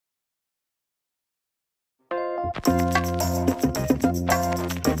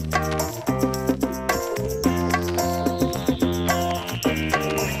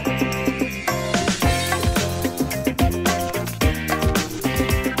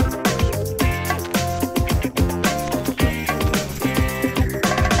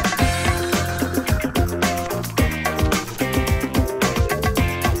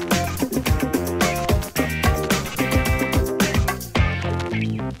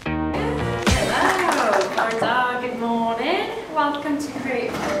Welcome to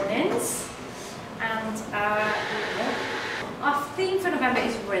Creative Mornings, and our theme for November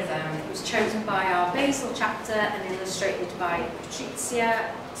is rhythm. It was chosen by our Basil chapter and illustrated by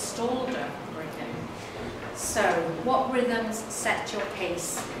Patricia Stalder. So, what rhythms set your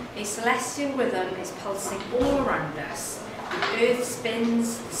pace? A celestial rhythm is pulsing all around us. The earth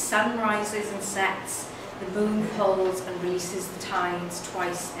spins, the sun rises and sets, the moon pulls and releases the tides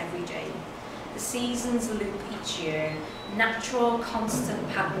twice every day. The seasons loop each year, natural, constant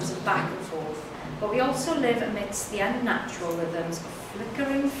patterns of back and forth, but we also live amidst the unnatural rhythms of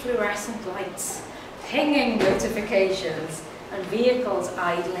flickering fluorescent lights, pinging notifications, and vehicles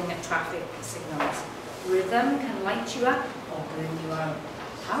idling at traffic signals. Rhythm can light you up or burn you out.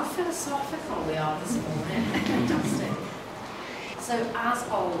 How philosophical we are this morning. Fantastic. So, as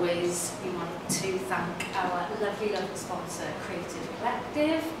always, we want to thank our lovely sponsor, Creative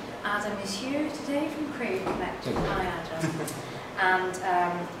Collective. Adam is here today from Creative Collective. Hi, Adam. And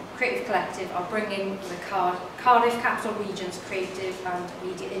Creative Collective are bringing the Cardiff Capital Region's creative and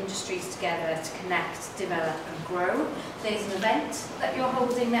media industries together to connect, develop and grow. There's an event that you're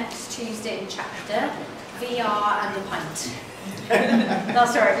holding next Tuesday in Chapter, VR and a pint.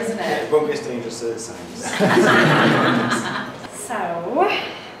 That's right, isn't it? Yeah, it won't be as dangerous as it sounds. So,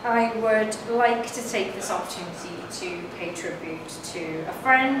 I would like to take this opportunity to pay tribute to a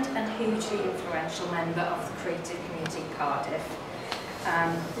friend and hugely influential member of the creative community in Cardiff.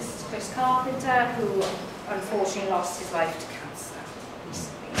 This is Chris Carpenter, who unfortunately lost his life to cancer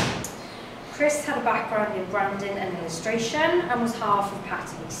recently. Chris had a background in branding and illustration and was half of Pat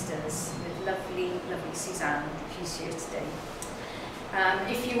and Easter's with lovely Suzanne, who's here today.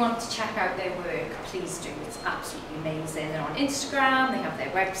 If you want to check out their work, please do. It's absolutely amazing. They're on Instagram, they have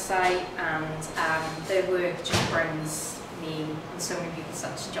their website, and their work just brings me and so many people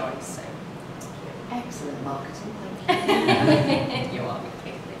such joy. So, excellent marketing, thank you. You're welcome.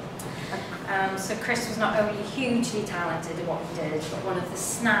 So Chris was not only hugely talented at what he did, but one of the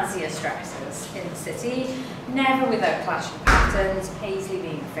snazziest dressers in the city, never without clashing patterns, Paisley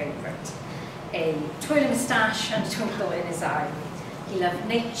being a favourite. A twirly moustache and a twinkle in his eye. He loved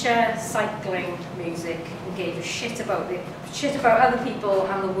nature, cycling, music, and gave a shit about other people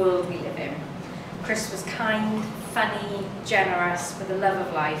and the world we live in. Chris was kind, funny, generous, with a love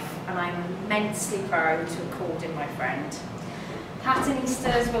of life, and I'm immensely proud to have called him my friend. Pat and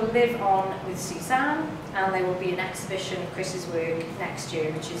Easter's will live on with Suzanne, and there will be an exhibition of Chris's work next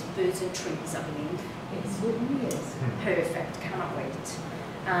year, which is Birds and Trees, I believe. It certainly is. Perfect, cannot wait.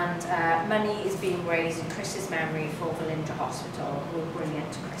 And money is being raised in Chris's memory for Valinda Hospital, who will bring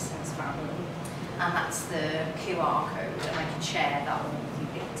it to Chris and his family. And that's the QR code, and I can share that one with you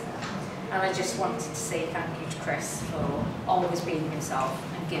later. And I just wanted to say thank you to Chris for always being himself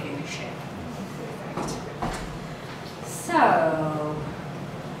and giving a shit. Perfect. So,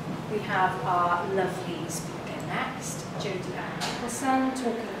 we have our lovely speaker next, Jodi Ann Nicolson,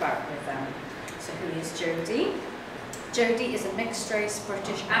 talking about rhythm. So who is Jodi? Jodi is a mixed-race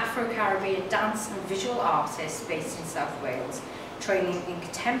British Afro-Caribbean dance and visual artist based in South Wales, training in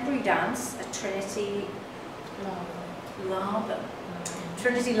contemporary dance at Trinity Laban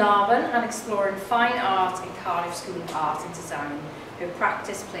and exploring fine art in Cardiff School of Art and Design. Her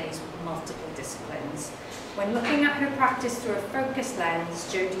practice plays with multiple disciplines. When looking at her practice through a focused lens,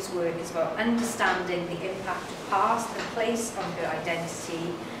 Jodi's work is about understanding the impact of past and place on her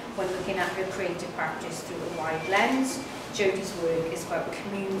identity. When looking at her creative practice through a wide lens, Jodi's work is about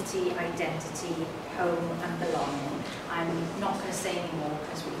community, identity, home and belonging. I'm not going to say any more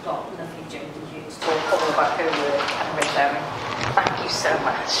because we've got lovely Jodi here to talk all about her work and rhythm. Thank you so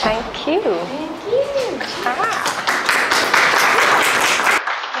much. Thank you. Thank you.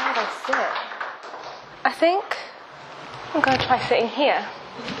 Where do I sit? I think I'm going to try sitting here.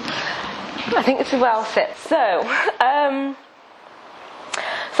 I think it's a well sit. So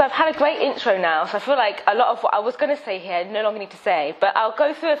I've had a great intro now, so I feel like a lot of what I was going to say here I no longer need to say, but I'll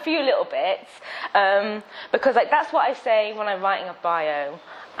go through a few little bits, because that's what I say when I'm writing a bio,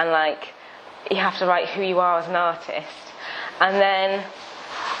 and you have to write who you are as an artist, and then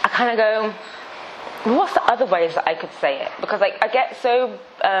I kind of go, well, what's the other ways that I could say it? Because I get so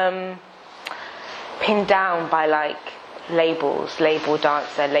pinned down by like labels, label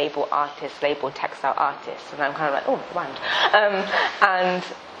dancer, label artist, label textile artist, and I'm kind of like, oh, brand. And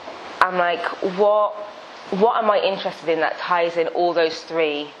I'm like, what am I interested in that ties in all those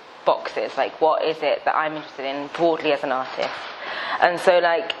three boxes? Like, what is it that I'm interested in broadly as an artist? And so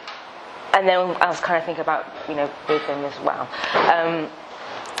like, and then I was kind of thinking about, you know, rhythm as well.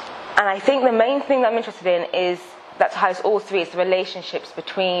 And I think the main thing that I'm interested in is that ties all three is the relationships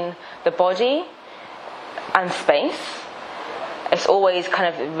between the body and space. It's always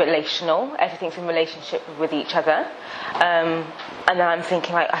kind of relational. Everything's in relationship with each other. And then I'm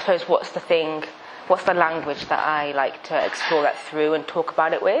thinking, like, I suppose, what's the language that I like to explore that through and talk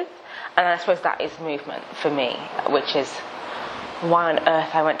about it with? And I suppose that is movement for me, which is why on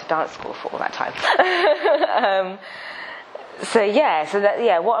earth I went to dance school for all that time.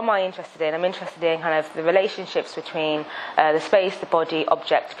 What am I interested in? I'm interested in kind of the relationships between the space, the body,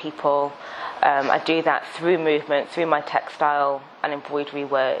 object, people. I do that through movement, through my textile and embroidery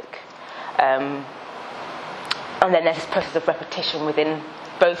work. And then there's this process of repetition within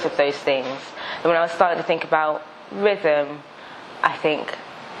both of those things. And when I was starting to think about rhythm, I think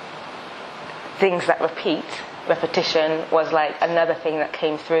things that repeat, repetition, was like another thing that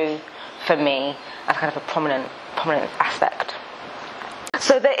came through for me as kind of a prominent aspect.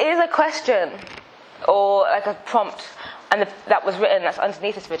 So there is a question or like a prompt, and that was written, that's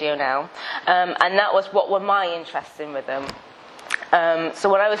underneath this video now, and that was, what were my interests in rhythm? So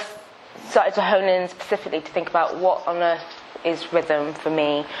when I started to hone in specifically to think about what on earth is rhythm for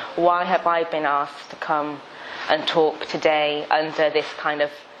me, why have I been asked to come and talk today under this kind of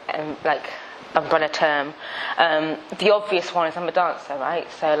like umbrella term? The obvious one is I'm a dancer, right?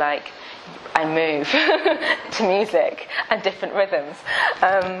 So like I move to music and different rhythms.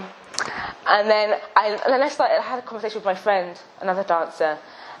 And then I had a conversation with my friend, another dancer,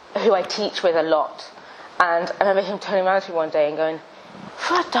 who I teach with a lot. And I remember him turning around to me one day and going,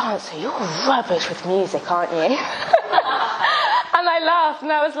 "For a dancer, you're rubbish with music, aren't you?" And I laughed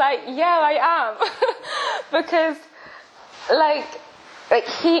and I was like, yeah, I am. Because like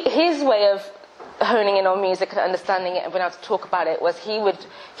his way of honing in on music and understanding it and being able to talk about it was he would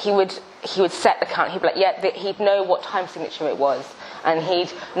set the count. He'd be like, he'd know what time signature it was, and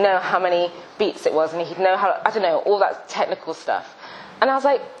he'd know how many beats it was, and he'd know how, I don't know, all that technical stuff. And I was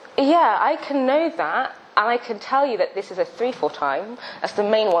like, yeah, I can know that, and I can tell you that this is a 3/4 time. That's the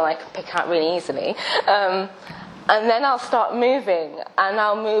main one I can pick out really easily. And then I'll start moving, and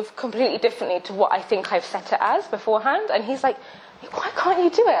I'll move completely differently to what I think I've set it as beforehand. And he's like, why can't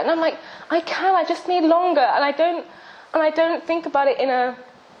you do it? And I'm like, I can, I just need longer. And I don't think about it in a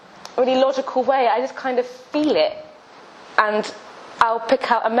really logical way. I just kind of feel it, and I'll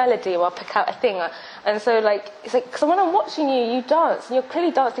pick out a melody or I'll pick out a thing. And so like, it's like, because when I'm watching you dance, and you're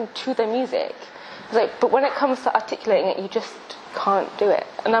clearly dancing to the music. It's like, but when it comes to articulating it, you just can't do it.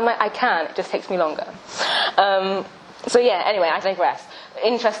 And I'm like, I can, it just takes me longer. Anyway, I digress.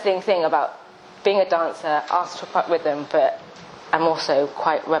 Interesting thing about being a dancer, asked to talk about rhythm, but I'm also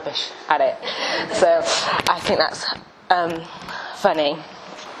quite rubbish at it. So I think that's funny.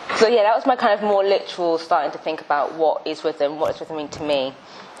 So yeah, that was my kind of more literal starting to think about what does rhythm mean to me,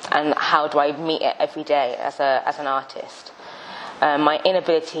 and how do I meet it every day as an artist. My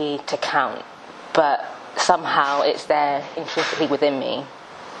inability to count, but somehow it's there intrinsically within me.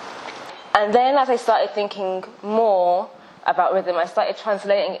 And then as I started thinking more about rhythm, I started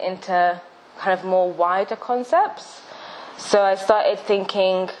translating it into kind of more wider concepts. So I started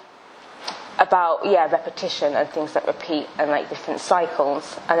thinking about, repetition and things that repeat and like different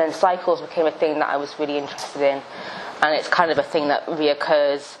cycles. And then cycles became a thing that I was really interested in. And it's kind of a thing that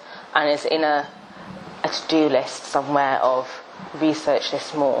reoccurs and is in a to-do list somewhere of research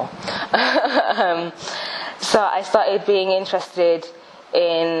this more. So I started being interested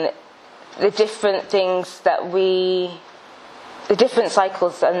in the different things the different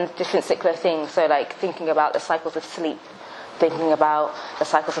cycles and different cyclic things. So like thinking about the cycles of sleep, thinking about the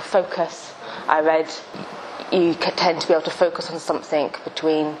cycles of focus. I read you tend to be able to focus on something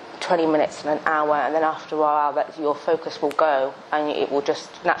between 20 minutes and an hour, and then after a while that your focus will go and it will just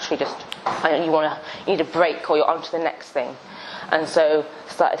naturally you need a break, or you're on to the next thing. And so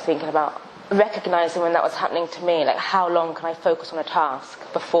started thinking about recognizing when that was happening to me, like how long can I focus on a task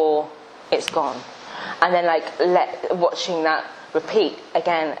before it's gone, and then like watching that repeat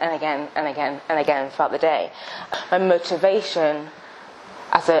again and again and again and again throughout the day. My motivation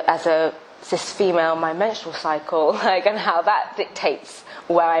as a cis female, my menstrual cycle, like, and how that dictates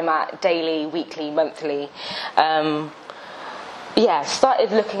where I'm at daily, weekly, monthly.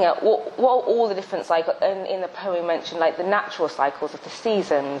 started looking at what are all the different cycles. And in the poem we mentioned like the natural cycles of the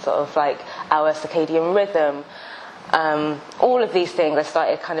seasons, of like our circadian rhythm. All of these things, I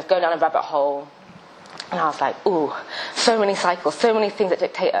started kind of going down a rabbit hole. And I was like, ooh, so many cycles, so many things that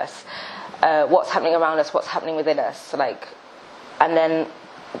dictate us. What's happening around us, what's happening within us. And then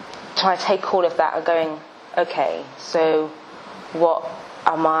trying to take all of that and going, okay, so what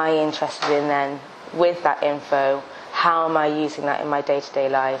am I interested in then with that info? How am I using that in my day-to-day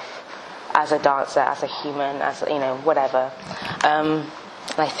life as a dancer, as a human, as, whatever. And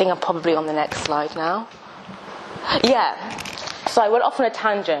I think I'm probably on the next slide now. Yeah, so I went off on a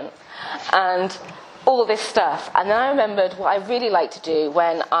tangent and all this stuff, and then I remembered what I really like to do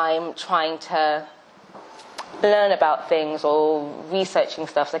when I'm trying to learn about things or researching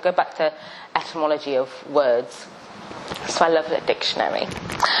stuff. So I go back to etymology of words. So I love the dictionary.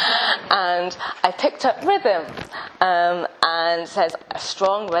 And I picked up rhythm, and it says a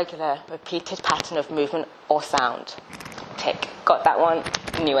strong, regular, repeated pattern of movement or sound. Tick. Got that one.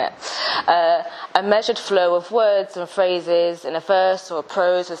 Knew it. A measured flow of words and phrases in a verse or a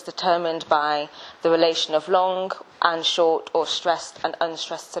prose is determined by the relation of long and short or stressed and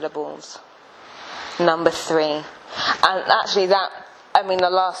unstressed syllables. Number 3. And actually the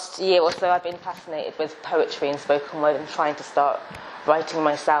last year or so I've been fascinated with poetry and spoken word and trying to start writing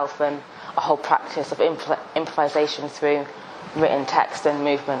myself, and a whole practice of improvisation through written text and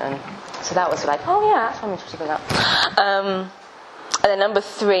movement. And so that was like, oh yeah, that's what I'm interested in that. And then number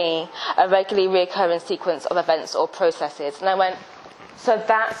 3, a regularly reoccurring sequence of events or processes. And I went, so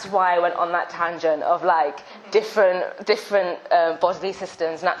that's why I went on that tangent of like different bodily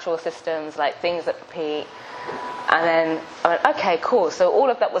systems, natural systems, like things that repeat. And then I went, okay, cool. So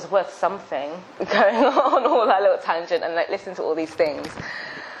all of that was worth something, going on all that little tangent and like listening to all these things.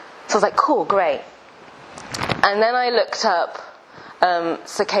 So I was like, cool, great. And then I looked up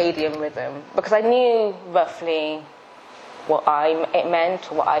circadian rhythm, because I knew roughly what it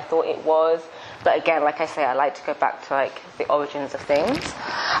meant or what I thought it was. But again, like I say, I like to go back to like the origins of things.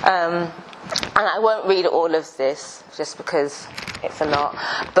 And I won't read all of this just because it's a lot.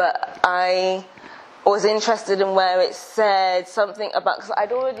 But I was interested in where it said something about, because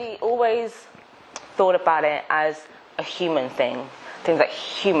I'd always thought about it as a human thing, things that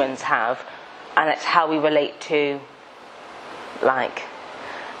humans have, and it's how we relate to, like,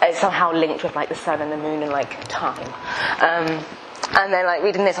 it's somehow linked with like the sun and the moon and like time. And then like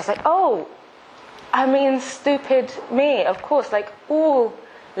reading this, I was like, oh, I mean, stupid me, of course, like all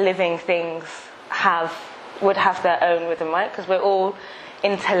living things would have their own rhythm, right? Because we're all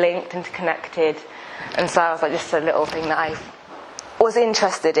interlinked, interconnected. And so I was like, just a little thing that I was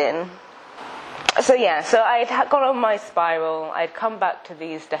interested in. So yeah, so I'd gone on my spiral, I'd come back to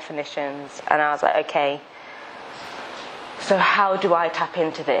these definitions, and I was like, okay, so how do I tap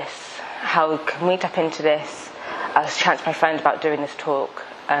into this? How can we tap into this? I was chatting to my friend about doing this talk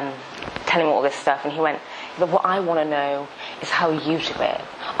and telling him all this stuff, and he went, but what I want to know is how you do it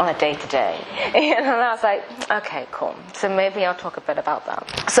on a day-to-day. And I was like, okay, cool. So maybe I'll talk a bit about that.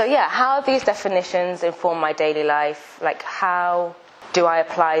 So yeah, how these definitions inform my daily life? Like, how do I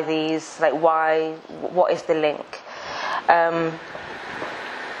apply these? Like, why? What is the link? And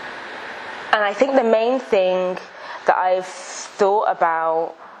I think the main thing that I've thought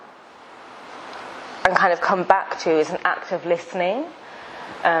about and kind of come back to is an act of listening.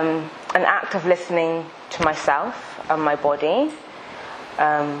 An act of listening to myself and my body.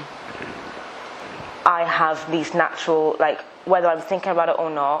 I have these natural, like, whether I'm thinking about it or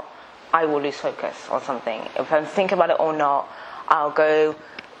not, I will lose focus on something. If I'm thinking about it or not, I'll go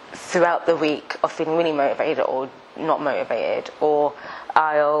throughout the week of feeling really motivated or not motivated, or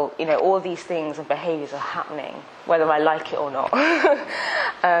I'll, all these things and behaviours are happening, whether I like it or not.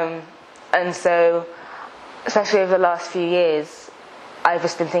 And so, especially over the last few years, I've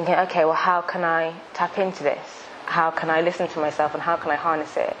just been thinking, okay, well, how can I tap into this? How can I listen to myself, and how can I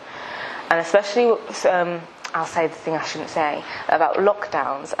harness it? And especially, I'll say the thing I shouldn't say, about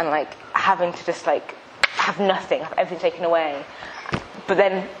lockdowns and like having to just like have nothing, have everything taken away. But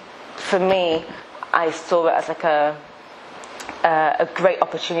then, for me, I saw it as like a great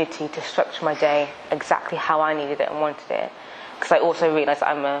opportunity to structure my day exactly how I needed it and wanted it. Because I also realised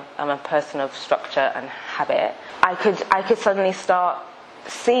I'm a person of structure and habit. I could suddenly start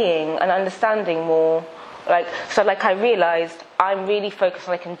seeing and understanding more. I realised I'm really focused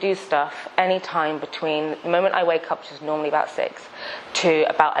on I can do stuff anytime between the moment I wake up, which is normally about 6, to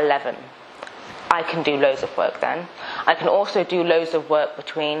about 11. I can do loads of work then. I can also do loads of work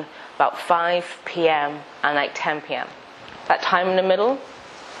between about 5 p.m. and like 10 p.m. That time in the middle,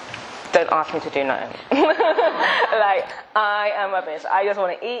 don't ask me to do nothing. Like, I am rubbish. I just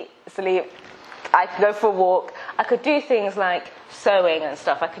want to eat, sleep. I could go for a walk. I could do things like sewing and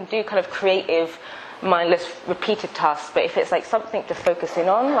stuff. I can do kind of creative, mindless, repeated tasks. But if it's like something to focus in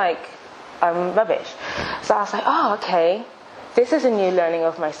on, like, I'm rubbish. So I was like, oh, okay. This is a new learning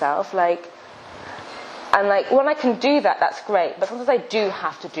of myself. Like, and like when I can do that, that's great. But sometimes I do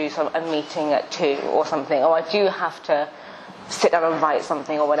have to do a meeting at 2 or something, or I do have to sit down and write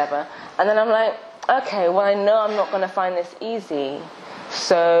something or whatever. And then I'm like, okay, well, I know I'm not going to find this easy.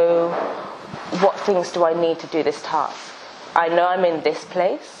 So what things do I need to do this task? I know I'm in this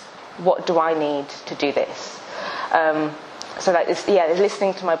place. What do I need to do this? So like it's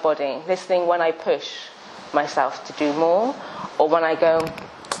listening to my body, listening when I push myself to do more, or when I go,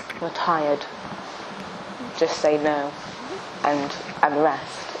 I'm tired. Just say no and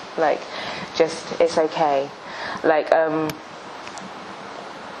rest. Like, just, it's okay. Like,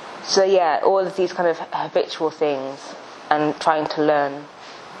 so yeah, all of these kind of habitual things and trying to learn.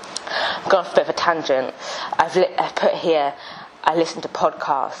 I've gone off a bit of a tangent. I've put here, I listen to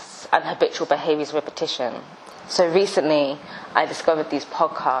podcasts and habitual behaviours repetition. So recently I discovered these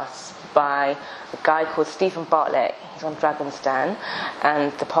podcasts by a guy called Stephen Bartlett. He's on Dragon's Den,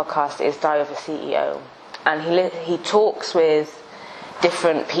 and the podcast is Diary of a CEO. And he talks with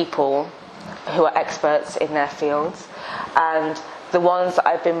different people who are experts in their fields, and the ones that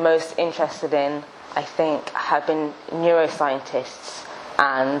I've been most interested in, I think, have been neuroscientists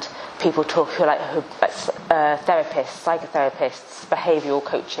and people who are therapists, psychotherapists, behavioural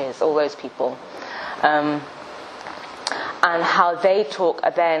coaches, all those people, and how they talk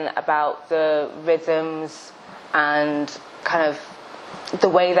then about the rhythms and kind of the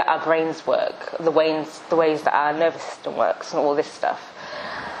way that our brains work, the ways that our nervous system works, and all this stuff.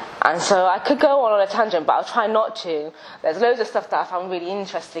 And so I could go on a tangent, but I'll try not to. There's loads of stuff that I found really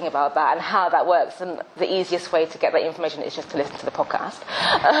interesting about that and how that works, and the easiest way to get that information is just to listen to the podcast,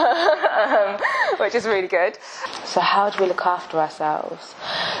 which is really good. So how do we look after ourselves?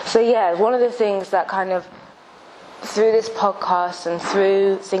 So yeah, one of the things that kind of, through this podcast and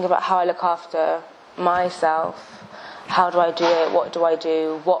through thinking about how I look after myself, how do I do it? What do I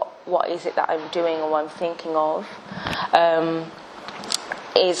do? What is it that I'm doing or what I'm thinking of?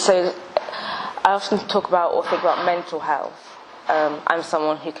 So I often talk about or think about mental health. I'm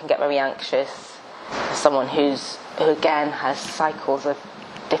someone who can get very anxious. Someone who again has cycles of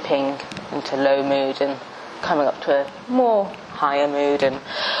dipping into low mood and coming up to a more higher mood and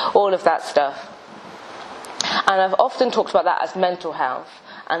all of that stuff. And I've often talked about that as mental health.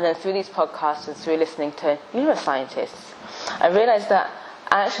 And then through these podcasts and through listening to neuroscientists, I realised that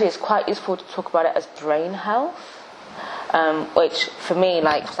actually it's quite useful to talk about it as brain health, which for me,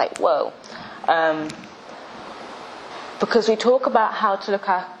 was like, whoa. Because we talk about how to look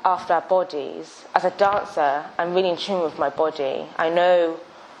after our bodies. As a dancer, I'm really in tune with my body. I know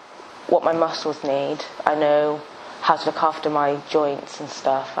what my muscles need. I know how to look after my joints and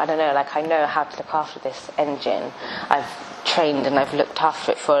stuff. I don't know, I know how to look after this engine. I've trained and I've looked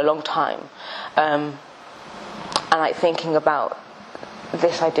after it for a long time. And thinking about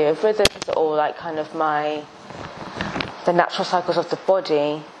this idea of rhythms or the natural cycles of the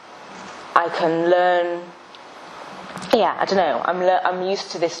body, I can learn. Yeah, I don't know. I'm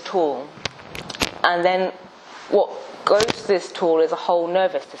used to this tool, and then what goes to this tool is a whole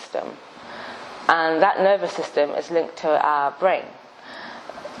nervous system, and that nervous system is linked to our brain.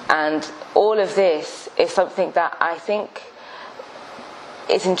 And all of this is something that I think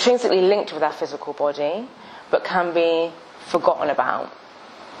is intrinsically linked with our physical body, but can be forgotten about.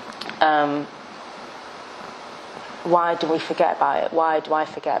 Why do we forget about it? Why do I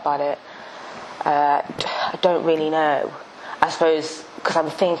forget about it? I don't really know. I suppose because I'm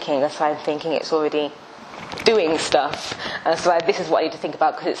thinking it's already doing stuff, and so this is what I need to think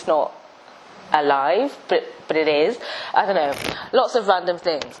about because it's not alive, but it is. I don't know. Lots of random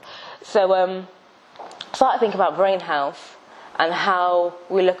things. So started thinking about brain health and how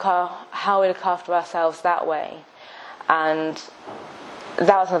we look after ourselves that way, and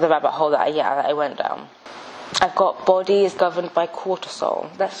that was another rabbit hole that I went down. I've got body is governed by cortisol.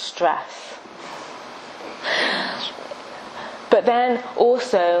 That's stress. But then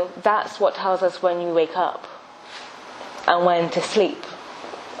also that's what tells us when you wake up and when to sleep.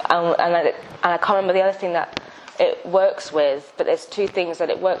 And I can't remember the other thing that it works with, but there's two things that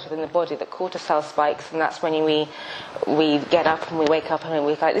it works with in the body. The cortisol spikes, and that's when we get up and we wake up and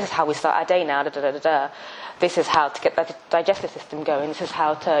we're like, this is how we start our day now, This is how to get the digestive system going. This is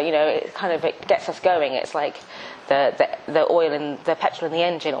how to, it gets us going. It's like the oil and the petrol in the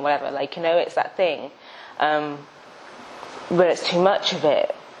engine or whatever. It's that thing. But it's too much of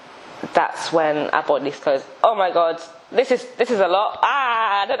it. that's when our body goes, oh my God, this is a lot.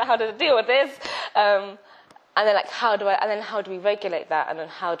 I don't know how to deal with this. And then like, how do we regulate that? And then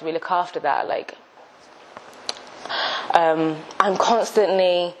how do we look after that? Like, I'm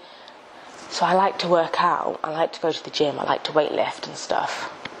constantly, so I like to work out. I like to go to the gym. I like to weight lift and stuff.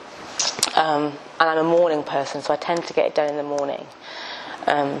 And I'm a morning person, so I tend to get it done in the morning.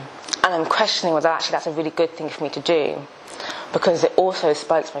 And I'm questioning whether actually that's a really good thing for me to do, because it also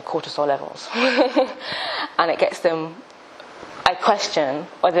spikes my cortisol levels. And it gets them, I question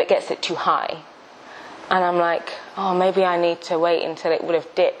whether it gets it too high. And I'm like, oh, maybe I need to wait until it would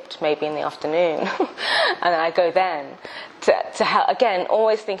have dipped maybe in the afternoon. And then I go then to help, again,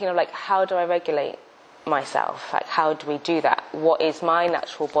 always thinking of like, how do I regulate myself? Like, how do we do that? What is my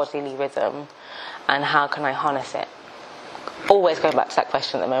natural bodily rhythm, and how can I harness it? Always going back to that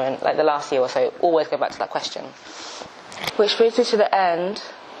question at the moment, like the last year or so, always go back to that question. Which brings me to the end.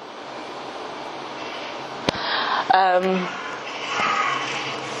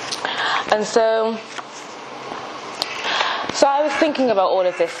 And so I was thinking about all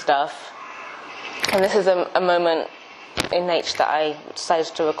of this stuff, and this is a moment in nature that I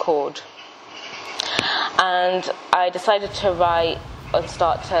decided to record. And I decided to write and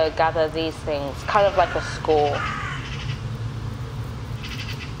start to gather these things, kind of like a score.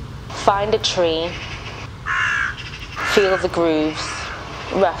 Find a tree, feel the grooves,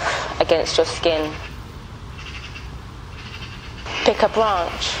 rough against your skin. Pick a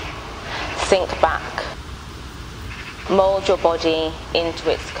branch, think back, mold your body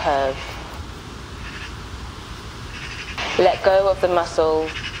into its curve. Let go of the muscle,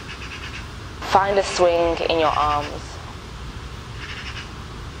 find a swing in your arms.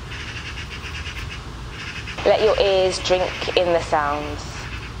 Let your ears drink in the sounds.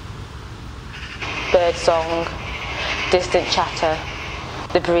 Bird song, distant chatter,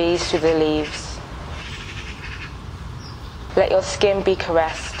 the breeze through the leaves. Let your skin be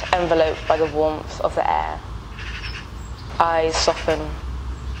caressed, enveloped by the warmth of the air. Eyes soften.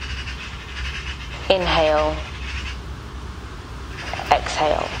 Inhale.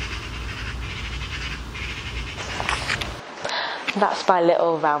 Exhale. That's my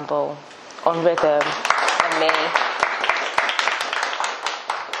little ramble on rhythm and me.